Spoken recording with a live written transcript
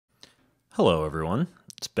Hello, everyone.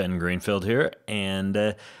 It's Ben Greenfield here,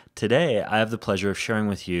 and today I have the pleasure of sharing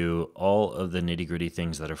with you all of the nitty gritty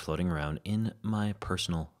things that are floating around in my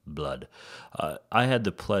personal blood. I had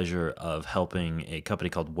the pleasure of helping a company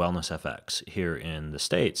called Wellness FX here in the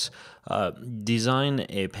States design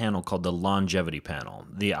a panel called the Longevity Panel.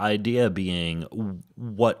 The idea being,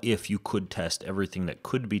 what if you could test everything that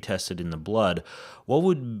could be tested in the blood? What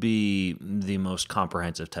would be the most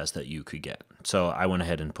comprehensive test that you could get? So I went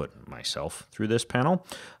ahead and put myself through this panel,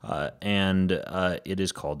 and it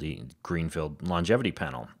is called the Greenfield Longevity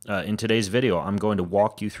Panel. In today's video, I'm going to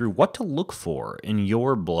walk you through what to look for in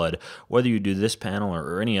your blood, whether you do this panel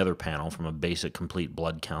or any other panel, from a basic complete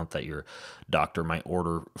blood count that your doctor might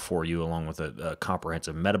order for you, along with a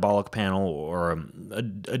comprehensive metabolic panel, or a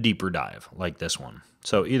deeper dive like this one.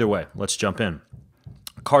 So either way, let's jump in.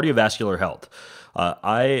 Cardiovascular health.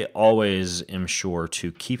 I always am sure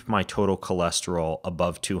to keep my total cholesterol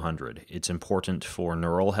above 200. It's important for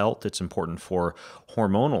neural health. It's important for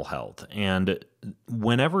hormonal health. And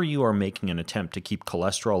whenever you are making an attempt to keep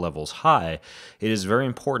cholesterol levels high, it is very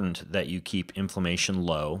important that you keep inflammation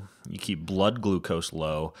low, you keep blood glucose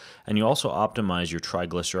low, and you also optimize your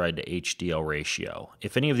triglyceride to HDL ratio.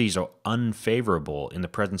 If any of these are unfavorable in the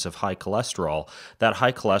presence of high cholesterol, that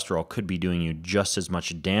high cholesterol could be doing you just as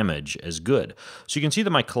much damage as good. So you can see that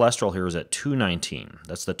my cholesterol here is at 219.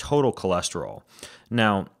 That's the total cholesterol.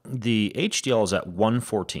 Now, the HDL is at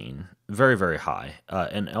 114, very, very high,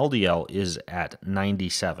 and LDL is at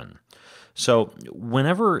 97. So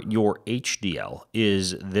whenever your HDL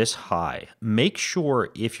is this high, make sure,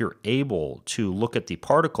 if you're able, to look at the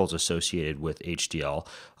particles associated with HDL,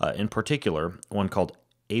 in particular, one called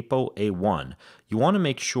ApoA1. You want to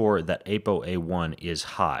make sure that ApoA1 is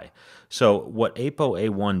high. So what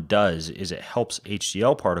ApoA1 does is it helps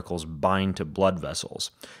HDL particles bind to blood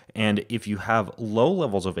vessels. And if you have low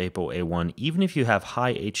levels of ApoA1, even if you have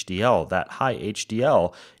high HDL, that high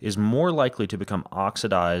HDL is more likely to become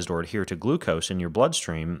oxidized or adhere to glucose in your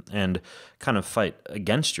bloodstream and kind of fight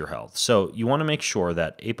against your health. So you want to make sure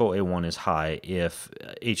that ApoA1 is high if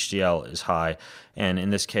HDL is high. And in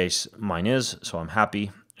this case, mine is, so I'm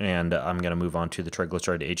happy. And I'm going to move on to the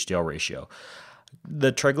triglyceride to HDL ratio.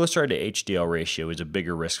 The triglyceride to HDL ratio is a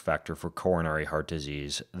bigger risk factor for coronary heart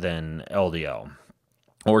disease than LDL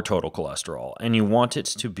or total cholesterol, and you want it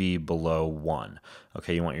to be below 1.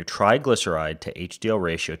 Okay, you want your triglyceride to HDL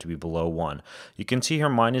ratio to be below 1. You can see here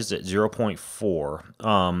mine is at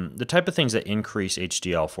 0.4. The type of things that increase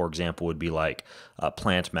HDL, for example, would be like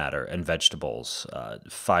plant matter and vegetables,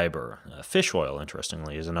 fiber, fish oil,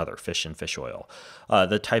 interestingly, is another, fish and fish oil.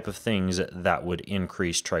 The type of things that would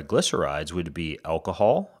increase triglycerides would be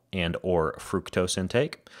alcohol and or fructose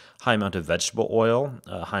intake, high amount of vegetable oil,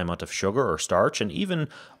 high amount of sugar or starch, and even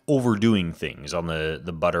overdoing things on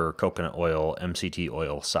the butter, coconut oil, MCT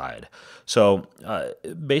oil side. So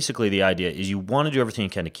basically the idea is you want to do everything you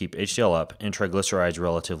can to keep HDL up and triglycerides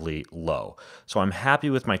relatively low. So I'm happy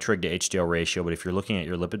with my trig to HDL ratio, but if you're looking at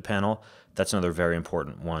your lipid panel, that's another very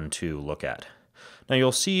important one to look at. Now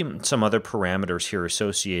you'll see some other parameters here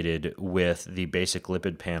associated with the basic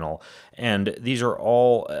lipid panel, and these are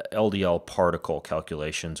all LDL particle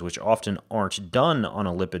calculations, which often aren't done on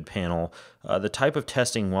a lipid panel. The type of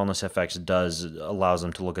testing Wellness FX does allows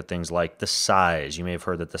them to look at things like the size. You may have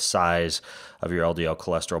heard that the size of your LDL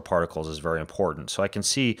cholesterol particles is very important. So I can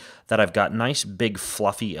see that I've got nice big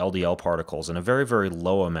fluffy LDL particles and a very, very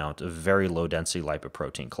low amount of very low density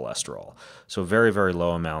lipoprotein cholesterol. So very, very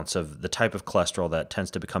low amounts of the type of cholesterol that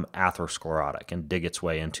tends to become atherosclerotic and dig its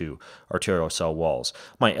way into arterial cell walls.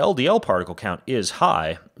 My LDL particle count is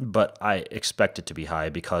high, but I expect it to be high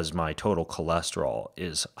because my total cholesterol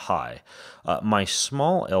is high. My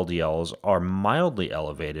small LDLs are mildly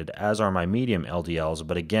elevated, as are my medium LDLs,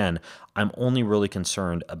 but again, I'm only really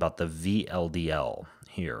concerned about the VLDL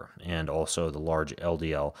here and also the large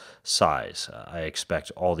LDL size. I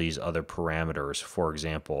expect all these other parameters, for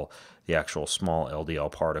example, the actual small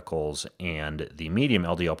LDL particles and the medium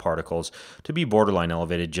LDL particles, to be borderline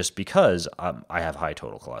elevated just because I have high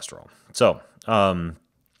total cholesterol. So,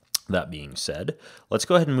 that being said, let's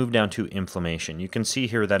go ahead and move down to inflammation. You can see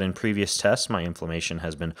here that in previous tests, my inflammation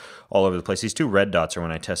has been all over the place. These two red dots are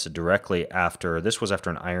when I tested directly after, this was after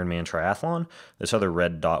an Ironman triathlon. This other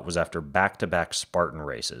red dot was after back-to-back Spartan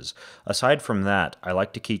races. Aside from that, I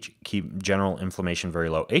like to keep general inflammation very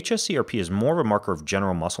low. HSCRP is more of a marker of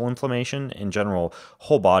general muscle inflammation and general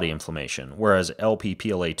whole body inflammation, whereas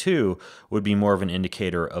LPPLA2 would be more of an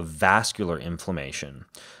indicator of vascular inflammation.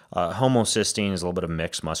 Homocysteine is a little bit of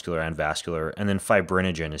mixed muscular and vascular, and then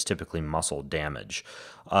fibrinogen is typically muscle damage.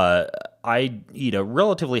 Uh, I eat a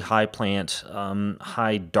relatively high plant,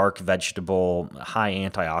 high dark vegetable, high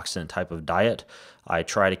antioxidant type of diet. I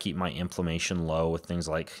try to keep my inflammation low with things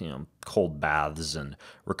like cold baths and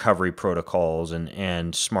recovery protocols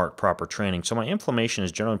and smart proper training. So my inflammation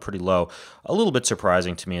is generally pretty low. A little bit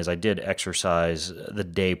surprising to me is I did exercise the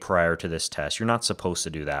day prior to this test. You're not supposed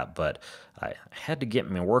to do that, but I had to get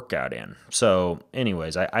my workout in. So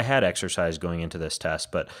anyways, I had exercise going into this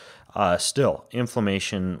test, but still,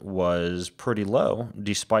 inflammation was pretty low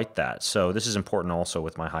despite that. So this is important also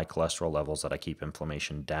with my high cholesterol levels that I keep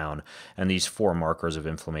inflammation down. And these 4 markers of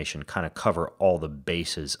inflammation kind of cover all the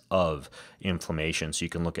bases of inflammation. So you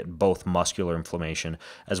can look at both muscular inflammation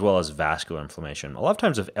as well as vascular inflammation. A lot of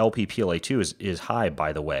times if LPPLA2 is high,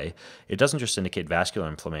 by the way, it doesn't just indicate vascular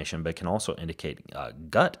inflammation, but it can also indicate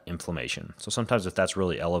gut inflammation. So sometimes if that's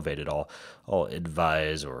really elevated, I'll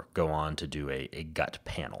advise or go on to do a gut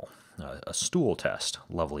panel. A stool test,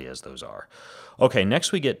 lovely as those are. Okay,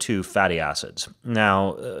 next we get to fatty acids.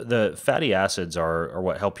 Now, the fatty acids are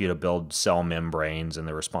what help you to build cell membranes, and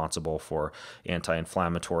they're responsible for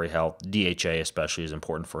anti-inflammatory health. DHA especially is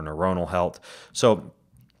important for neuronal health. So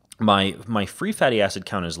my free fatty acid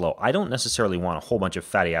count is low. I don't necessarily want a whole bunch of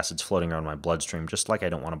fatty acids floating around my bloodstream, just like I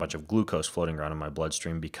don't want a bunch of glucose floating around in my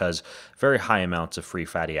bloodstream, because very high amounts of free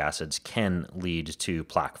fatty acids can lead to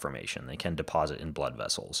plaque formation. They can deposit in blood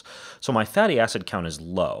vessels. So my fatty acid count is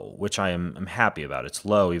low, which I'm happy about. It's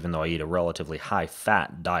low even though I eat a relatively high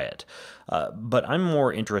fat diet. But I'm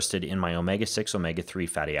more interested in my omega-6, omega-3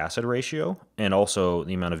 fatty acid ratio and also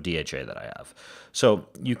the amount of DHA that I have. So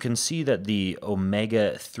you can see that the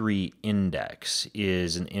omega-3 index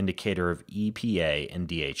is an indicator of EPA and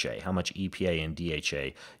DHA, how much EPA and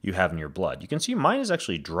DHA you have in your blood. You can see mine has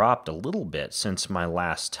actually dropped a little bit since my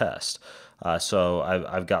last test. So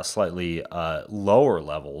I've got slightly lower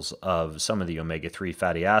levels of some of the omega-3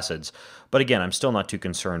 fatty acids. But again, I'm still not too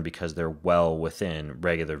concerned because they're well within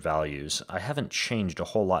regular values. I haven't changed a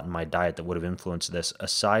whole lot in my diet that would have influenced this,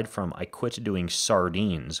 aside from I quit doing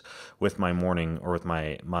sardines with my morning or with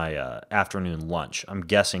my afternoon lunch. I'm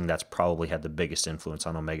guessing that's probably had the biggest influence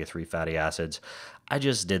on omega-3 fatty acids. I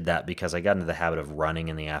just did that because I got into the habit of running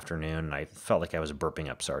in the afternoon and I felt like I was burping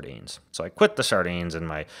up sardines. So I quit the sardines, and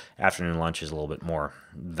my afternoon lunch is a little bit more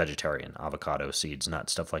vegetarian, avocado, seeds,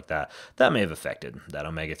 nuts, stuff like that. That may have affected that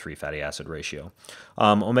omega-3 fatty acid ratio.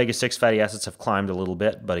 Omega-6 fatty acids have climbed a little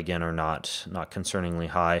bit, but again are not concerningly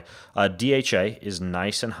high. DHA is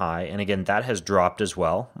nice and high, and again that has dropped as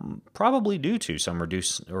well, probably due to some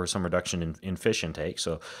reduction in fish intake.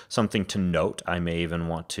 So something to note. I may even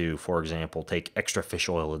want to, for example, take extra fish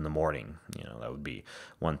oil in the morning. That would be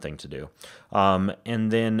one thing to do.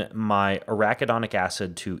 And then my arachidonic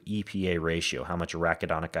acid to EPA ratio, how much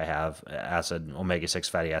arachidonic acid, omega-6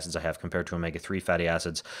 fatty acids I have compared to omega-3 fatty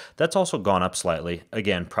acids, that's also gone up slightly.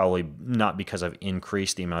 Again, probably not because I've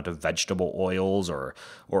increased the amount of vegetable oils or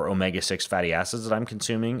omega-6 fatty acids that I'm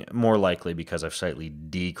consuming, more likely because I've slightly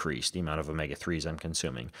decreased the amount of omega-3s I'm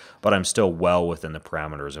consuming. But I'm still well within the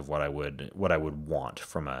parameters of what I would want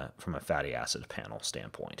from a fatty acid panel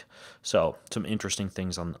standpoint. So some interesting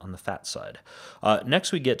things on the fat side.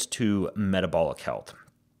 Next we get to metabolic health.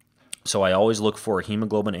 So I always look for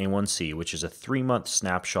hemoglobin A1C, which is a 3-month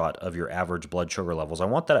snapshot of your average blood sugar levels. I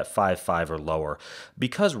want that at 5.5 or lower.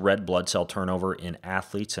 Because red blood cell turnover in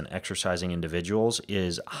athletes and exercising individuals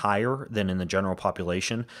is higher than in the general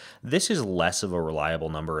population, this is less of a reliable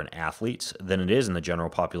number in athletes than it is in the general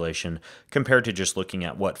population compared to just looking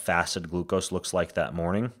at what fasted glucose looks like that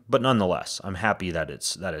morning. But nonetheless, I'm happy that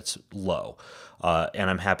it's low. And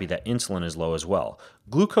I'm happy that insulin is low as well.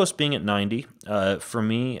 Glucose being at 90, for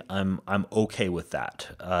me, I'm okay with that.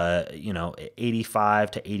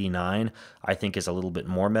 85 to 89, I think is a little bit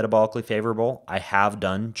more metabolically favorable. I have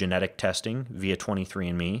done genetic testing via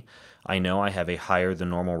 23andMe. I know I have a higher than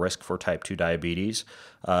normal risk for type 2 diabetes.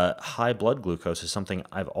 High blood glucose is something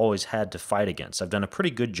I've always had to fight against. I've done a pretty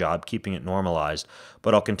good job keeping it normalized,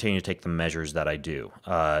 but I'll continue to take the measures that I do,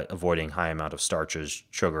 avoiding high amount of starches,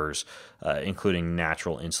 sugars, including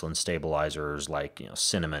natural insulin stabilizers like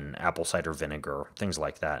cinnamon, apple cider vinegar, things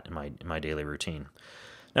like that in my daily routine.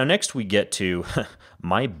 Now, next we get to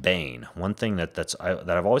my bane, one thing that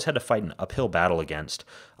I've always had to fight an uphill battle against.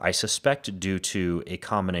 I suspect due to a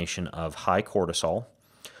combination of high cortisol,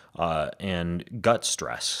 and gut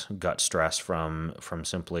stress from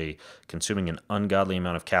simply consuming an ungodly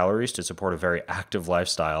amount of calories to support a very active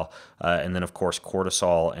lifestyle, and then of course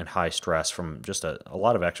cortisol and high stress from just a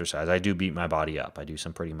lot of exercise. I do beat my body up. I do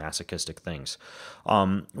some pretty masochistic things.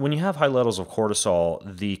 When you have high levels of cortisol,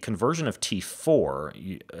 the conversion of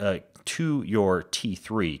T4 to your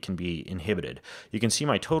T3 can be inhibited. You can see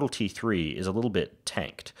my total T3 is a little bit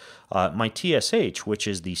tanked. My TSH, which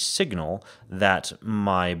is the signal that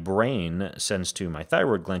my brain sends to my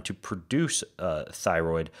thyroid gland to produce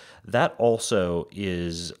thyroid, that also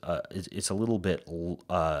is it's a little bit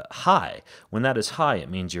high. When that is high, it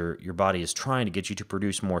means your body is trying to get you to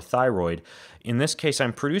produce more thyroid. In this case,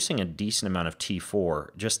 I'm producing a decent amount of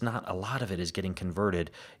T4, just not a lot of it is getting converted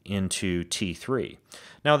into T3.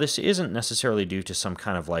 Now, this isn't necessarily due to some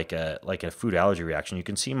kind of like a food allergy reaction. You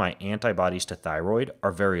can see my antibodies to thyroid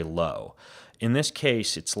are very low. In this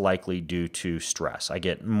case, it's likely due to stress. I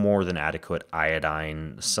get more than adequate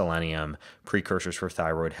iodine, selenium, precursors for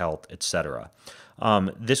thyroid health, etc.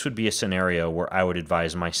 This would be a scenario where I would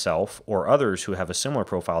advise myself or others who have a similar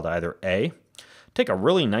profile to either A, take a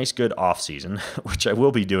really nice, good off season, which I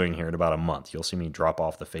will be doing here in about a month. You'll see me drop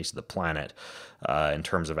off the face of the planet in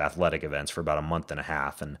terms of athletic events for about a month and a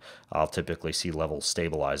half, and I'll typically see levels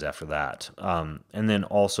stabilize after that. And then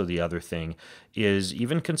also the other thing is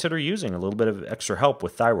even consider using a little bit of extra help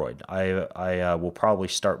with thyroid. I will probably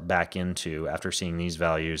start back into, after seeing these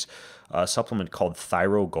values, a supplement called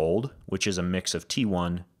Thyro Gold, which is a mix of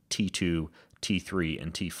T1, T2, T3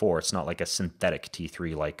 and T4. It's not like a synthetic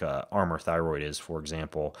T3 like Armour Thyroid is, for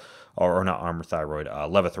example, or not Armour Thyroid,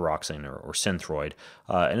 levothyroxine or Synthroid,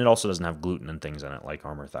 and it also doesn't have gluten and things in it like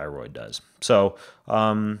Armour Thyroid does. So,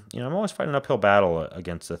 I'm always fighting an uphill battle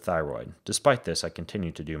against the thyroid. Despite this, I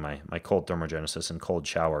continue to do my cold thermogenesis and cold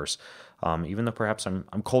showers, even though perhaps I'm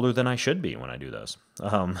colder than I should be when I do those,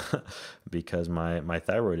 because my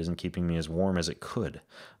thyroid isn't keeping me as warm as it could.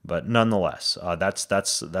 But nonetheless,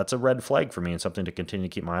 that's a red flag for me and something to continue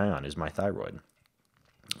to keep my eye on is my thyroid.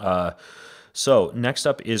 So next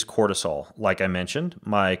up is cortisol. Like I mentioned,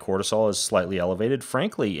 my cortisol is slightly elevated.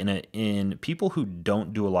 Frankly, in people who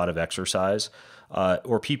don't do a lot of exercise,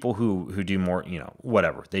 or people who do more,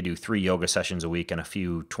 whatever, they do 3 yoga sessions a week and a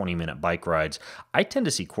few 20-minute bike rides, I tend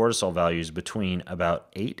to see cortisol values between about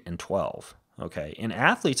 8 and 12. Okay. In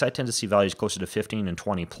athletes, I tend to see values closer to 15 and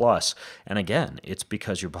 20 plus. And again, it's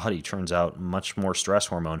because your body turns out much more stress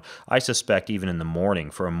hormone. I suspect even in the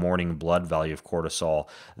morning, for a morning blood value of cortisol,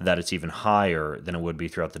 that it's even higher than it would be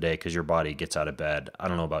throughout the day because your body gets out of bed. I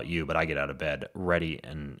don't know about you, but I get out of bed ready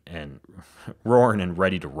and roaring and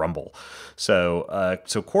ready to rumble. So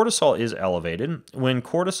cortisol is elevated. When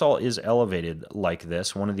cortisol is elevated like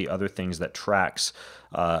this, one of the other things that tracks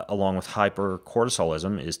along with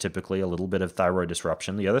hypercortisolism is typically a little bit of thyroid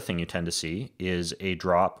disruption. The other thing you tend to see is a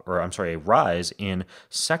rise in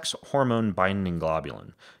sex hormone binding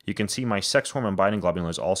globulin. You can see my sex hormone binding globulin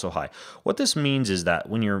is also high. What this means is that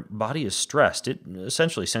when your body is stressed, it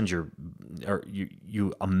essentially sends your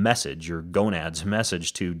gonads a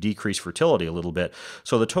message to decrease fertility a little bit.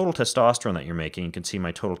 So the total testosterone that you're making, you can see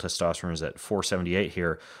my total testosterone is at 478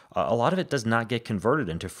 here. A lot of it does not get converted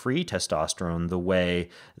into free testosterone the way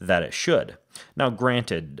that it should. Now,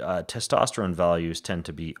 granted, testosterone values tend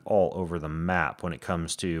to be all over the map when it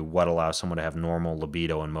comes to what allows someone to have normal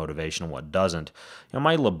libido and motivation and what doesn't.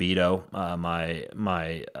 My libido, my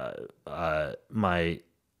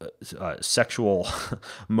sexual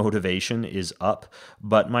motivation is up,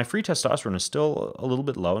 but my free testosterone is still a little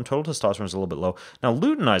bit low, and total testosterone is a little bit low. Now,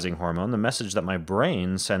 luteinizing hormone, the message that my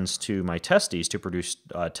brain sends to my testes to produce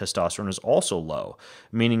testosterone, is also low,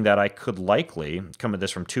 meaning that I could likely come at this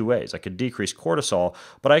from 2 ways. I could decrease cortisol,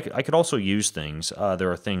 but I could also use things.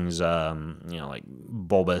 There are things, like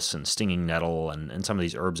bulbous and stinging nettle and some of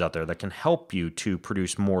these herbs out there that can help you to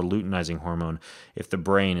produce more luteinizing hormone if the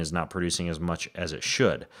brain is not producing as much as it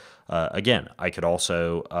should. Again, I could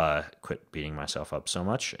also quit beating myself up so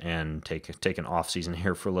much and take an off season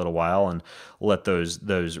here for a little while and let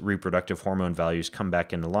those reproductive hormone values come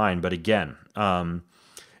back into line. But again,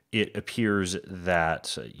 it appears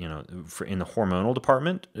that in the hormonal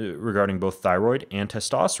department regarding both thyroid and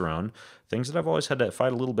testosterone, things that I've always had to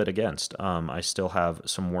fight a little bit against, I still have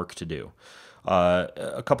some work to do.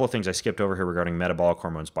 A couple of things I skipped over here regarding metabolic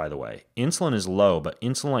hormones, by the way. Insulin is low, but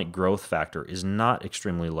insulin-like growth factor is not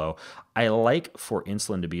extremely low. I like for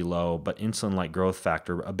insulin to be low, but insulin-like growth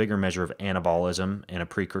factor, a bigger measure of anabolism and a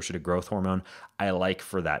precursor to growth hormone, I like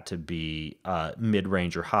for that to be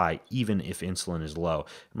mid-range or high, even if insulin is low.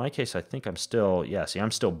 In my case, I think I'm still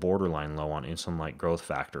borderline low on insulin-like growth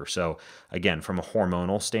factor. So again, from a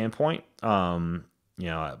hormonal standpoint,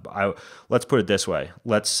 let's put it this way.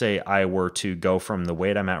 Let's say I were to go from the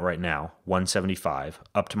weight I'm at right now, 175,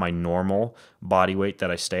 up to my normal body weight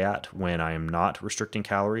that I stay at when I am not restricting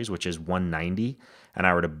calories, which is 190, and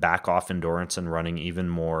I were to back off endurance and running even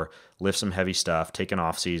more, lift some heavy stuff, take an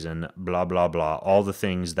off season, blah, blah, blah, all the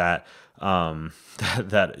things that,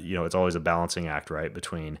 it's always a balancing act, right?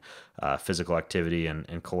 Between physical activity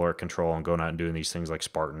and caloric control and going out and doing these things like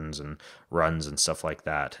Spartans and runs and stuff like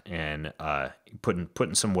that, and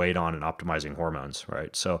putting some weight on and optimizing hormones,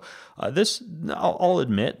 right? So I'll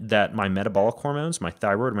admit that my metabolic hormones, my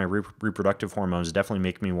thyroid, my reproductive hormones definitely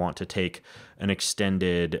make me want to take an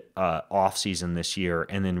extended off season this year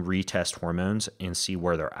and then retest hormones and see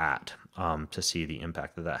where they're at, to see the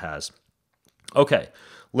impact that has. Okay,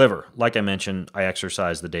 liver. Like I mentioned, I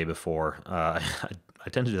exercise the day before. I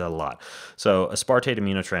tend to do that a lot. So aspartate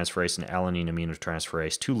aminotransferase and alanine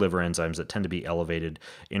aminotransferase, two liver enzymes that tend to be elevated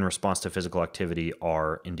in response to physical activity,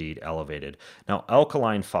 are indeed elevated. Now,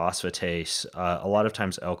 alkaline phosphatase, a lot of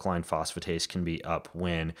times alkaline phosphatase can be up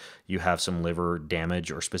when you have some liver damage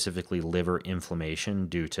or specifically liver inflammation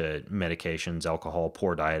due to medications, alcohol,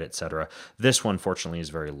 poor diet, etc. This one, fortunately, is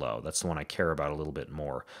very low. That's the one I care about a little bit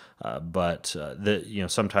more. But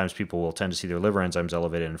sometimes people will tend to see their liver enzymes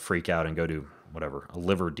elevated and freak out and go to a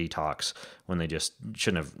liver detox when they just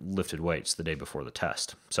shouldn't have lifted weights the day before the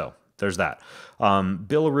test. So there's that.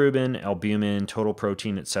 Bilirubin, albumin, total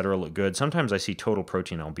protein, etc. look good. Sometimes I see total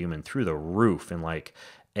protein albumin through the roof in like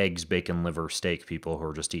eggs, bacon, liver, steak people who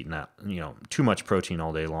are just eating that, too much protein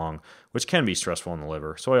all day long, which can be stressful on the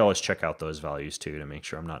liver. So I always check out those values too to make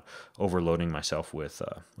sure I'm not overloading myself with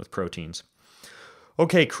proteins.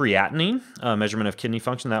 Okay, creatinine, measurement of kidney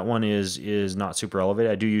function. That one is not super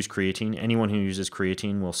elevated. I do use creatine. Anyone who uses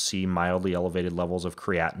creatine will see mildly elevated levels of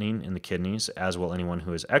creatinine in the kidneys, as will anyone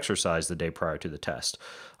who has exercised the day prior to the test.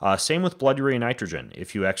 Same with blood urea nitrogen.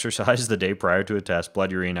 If you exercise the day prior to a test,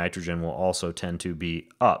 blood urea nitrogen will also tend to be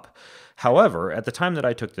up. However, at the time that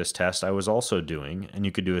I took this test, I was also doing, and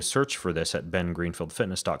you could do a search for this at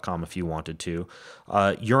bengreenfieldfitness.com if you wanted to,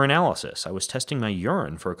 urinalysis. I was testing my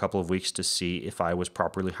urine for a couple of weeks to see if I was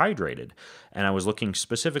properly hydrated, and I was looking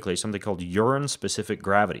specifically at something called urine-specific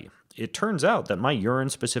gravity. It turns out that my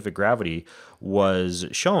urine-specific gravity was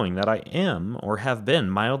showing that I am or have been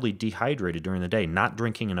mildly dehydrated during the day, not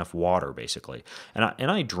drinking enough water, basically. And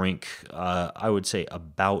I drink, I would say,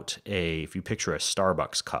 about if you picture a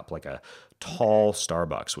Starbucks cup, like a tall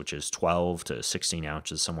Starbucks, which is 12 to 16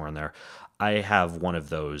 ounces, somewhere in there. I have one of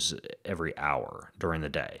those every hour during the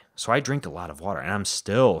day. So I drink a lot of water, and I'm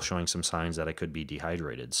still showing some signs that I could be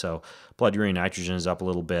dehydrated. So blood urea nitrogen is up a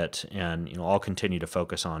little bit, and I'll continue to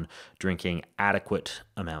focus on drinking adequate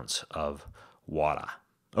amounts of water.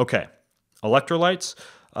 Okay, electrolytes.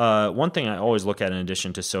 One thing I always look at in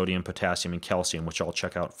addition to sodium, potassium, and calcium, which I'll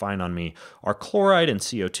check out fine on me, are chloride and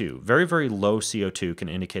CO2. Very, very low CO2 can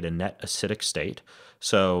indicate a net acidic state.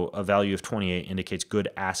 So a value of 28 indicates good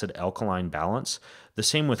acid-alkaline balance. The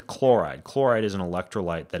same with chloride. Chloride is an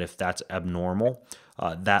electrolyte that if that's abnormal,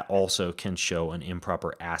 that also can show an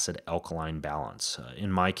improper acid-alkaline balance.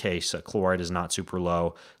 In my case, chloride is not super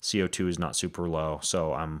low, CO2 is not super low,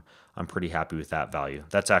 so I'm pretty happy with that value.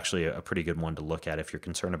 That's actually a pretty good one to look at if you're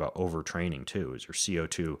concerned about overtraining too, is your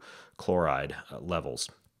CO2 chloride levels.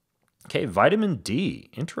 Okay, vitamin D.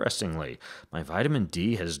 Interestingly, my vitamin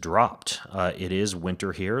D has dropped. It is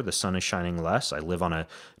winter here. The sun is shining less. I live on a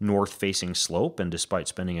north-facing slope, and despite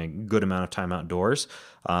spending a good amount of time outdoors,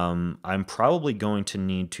 I'm probably going to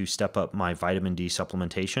need to step up my vitamin D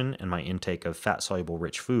supplementation and my intake of fat-soluble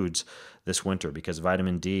rich foods this winter because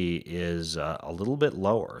vitamin D is a little bit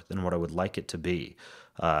lower than what I would like it to be.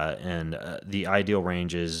 And the ideal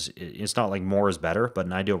range is, it's not like more is better, but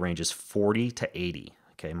an ideal range is 40 to 80.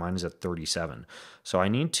 Okay, mine is at 37. So I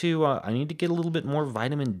need to get a little bit more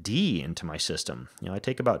vitamin D into my system. I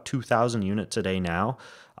take about 2,000 units a day now.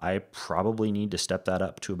 I probably need to step that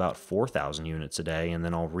up to about 4,000 units a day, and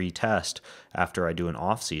then I'll retest after I do an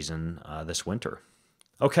off season this winter.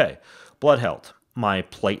 Okay, blood health. My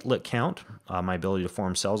platelet count, my ability to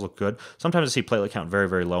form cells look good. Sometimes I see platelet count very,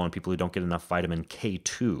 very low in people who don't get enough vitamin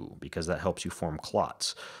K2 because that helps you form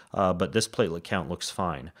clots. But this platelet count looks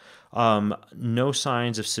fine. No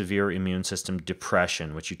signs of severe immune system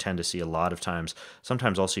depression, which you tend to see a lot of times.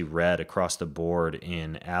 Sometimes I'll see red across the board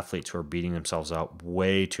in athletes who are beating themselves up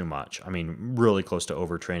way too much. I mean, really close to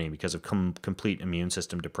overtraining because of complete immune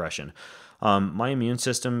system depression. My immune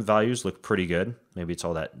system values look pretty good. Maybe it's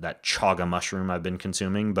all that chaga mushroom I've I've been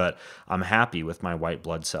consuming, but I'm happy with my white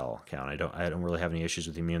blood cell count. I don't really have any issues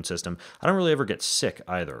with the immune system. I don't really ever get sick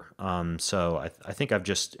either. So I think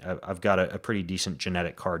I've got a pretty decent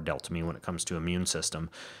genetic card dealt to me when it comes to immune system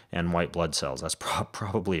and white blood cells. That's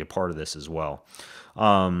probably a part of this as well.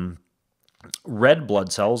 Red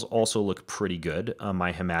blood cells also look pretty good.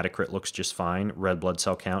 My hematocrit looks just fine. Red blood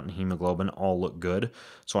cell count and hemoglobin all look good,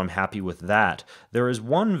 so I'm happy with that. There is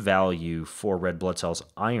one value for red blood cells,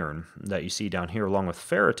 iron, that you see down here along with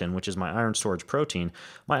ferritin, which is my iron storage protein.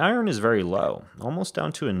 My iron is very low, almost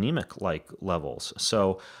down to anemic-like levels.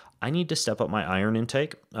 So I need to step up my iron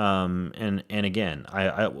intake. And again,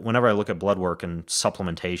 whenever I look at blood work and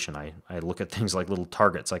supplementation, I look at things like little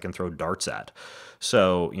targets I can throw darts at.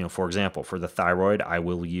 So, for example, for the thyroid, I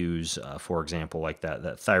will use, for example, like that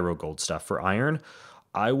Thyrogold stuff. For iron,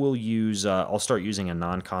 I will use, I'll start using a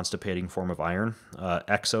non-constipating form of iron.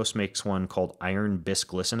 Exos makes one called iron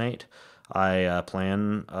bisglycinate. I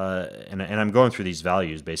plan, and I'm going through these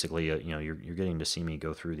values basically. You're getting to see me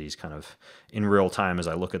go through these kind of in real time as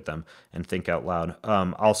I look at them and think out loud.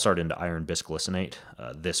 I'll start into iron bisglycinate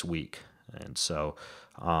this week, and so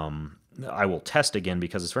I will test again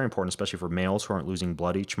because it's very important, especially for males who aren't losing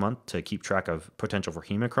blood each month, to keep track of potential for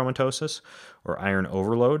hemochromatosis or iron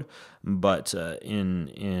overload. But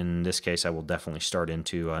in this case, I will definitely start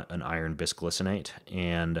into an iron bisglycinate.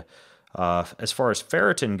 And as far as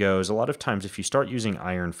ferritin goes, a lot of times if you start using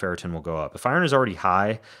iron, ferritin will go up. If iron is already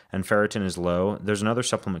high and ferritin is low, there's another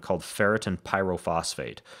supplement called ferritin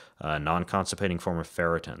pyrophosphate, a non-constipating form of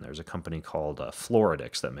ferritin. There's a company called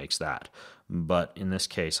Floridix that makes that. But in this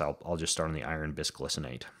case, I'll just start on the iron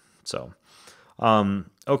bisglycinate. So,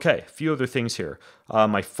 okay, a few other things here.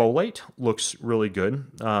 My folate looks really good.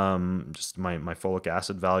 Just my folic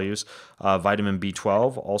acid values. Vitamin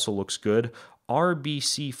B12 also looks good.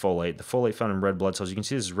 RBC folate, the folate found in red blood cells. You can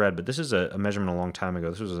see this is red, but this is a measurement a long time ago.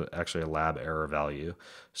 This was actually a lab error value,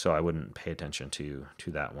 so I wouldn't pay attention to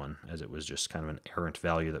that one, as it was just kind of an errant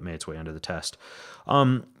value that made its way into the test.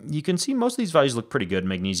 You can see most of these values look pretty good: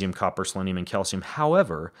 magnesium, copper, selenium, and calcium.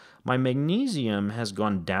 However, my magnesium has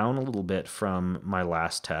gone down a little bit from my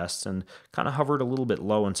last test and kind of hovered a little bit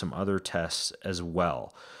low in some other tests as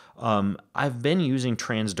well. I've been using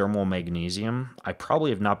transdermal magnesium. I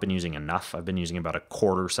probably have not been using enough. I've been using about a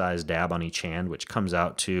quarter-size dab on each hand, which comes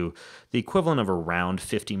out to the equivalent of around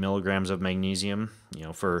 50 milligrams of magnesium.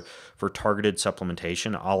 For targeted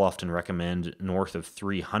supplementation, I'll often recommend north of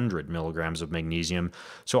 300 milligrams of magnesium.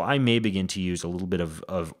 So I may begin to use a little bit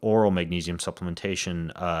of oral magnesium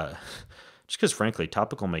supplementation, just because, frankly,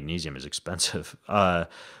 topical magnesium is expensive. But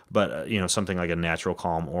something like a Natural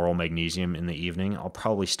Calm oral magnesium in the evening, I'll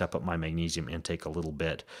probably step up my magnesium intake a little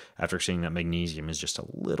bit after seeing that magnesium is just a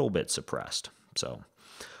little bit suppressed. So,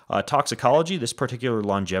 toxicology, this particular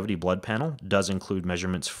longevity blood panel does include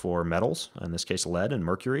measurements for metals, in this case lead and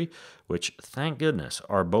mercury, which, thank goodness,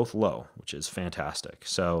 are both low, which is fantastic.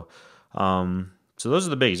 So those are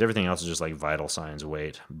the biggies. Everything else is just like vital signs,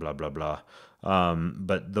 weight, blah, blah, blah.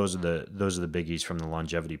 But those are the biggies from the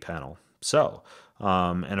longevity panel. So,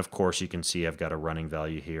 and of course you can see I've got a running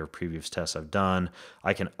value here, previous tests I've done.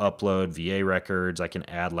 I can upload VA records. I can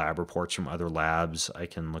add lab reports from other labs. I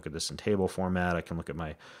can look at this in table format. I can look at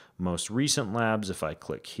my most recent labs if I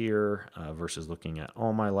click here versus looking at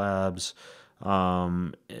all my labs.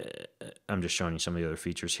 I'm just showing you some of the other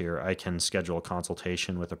features here. I can schedule a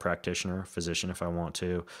consultation with a practitioner, physician, if I want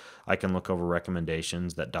to. I can look over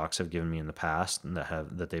recommendations that docs have given me in the past and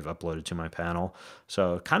that they've uploaded to my panel.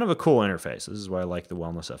 So kind of a cool interface. This is why I like the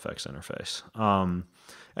WellnessFX interface.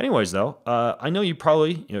 Anyways, though, I know you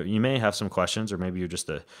probably, you may have some questions, or maybe you're just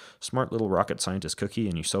a smart little rocket scientist cookie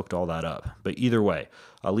and you soaked all that up. But either way,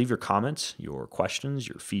 leave your comments, your questions,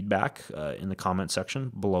 your feedback in the comment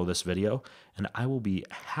section below this video, and I will be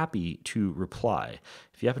happy to reply.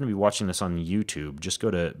 If you happen to be watching this on YouTube, just go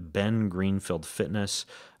to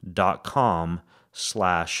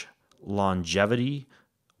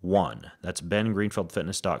bengreenfieldfitness.com/longevity1. That's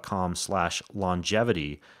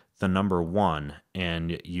bengreenfieldfitness.com/longevity, the number 1,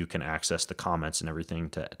 and you can access the comments and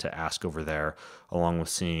everything to ask over there, along with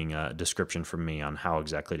seeing a description from me on how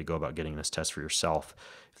exactly to go about getting this test for yourself,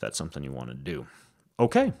 if that's something you want to do.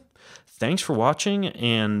 Okay, thanks for watching,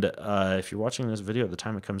 and if you're watching this video at the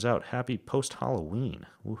time it comes out, happy post-Halloween.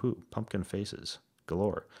 Woohoo, pumpkin faces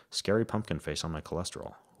galore. Scary pumpkin face on my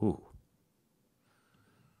cholesterol. Ooh.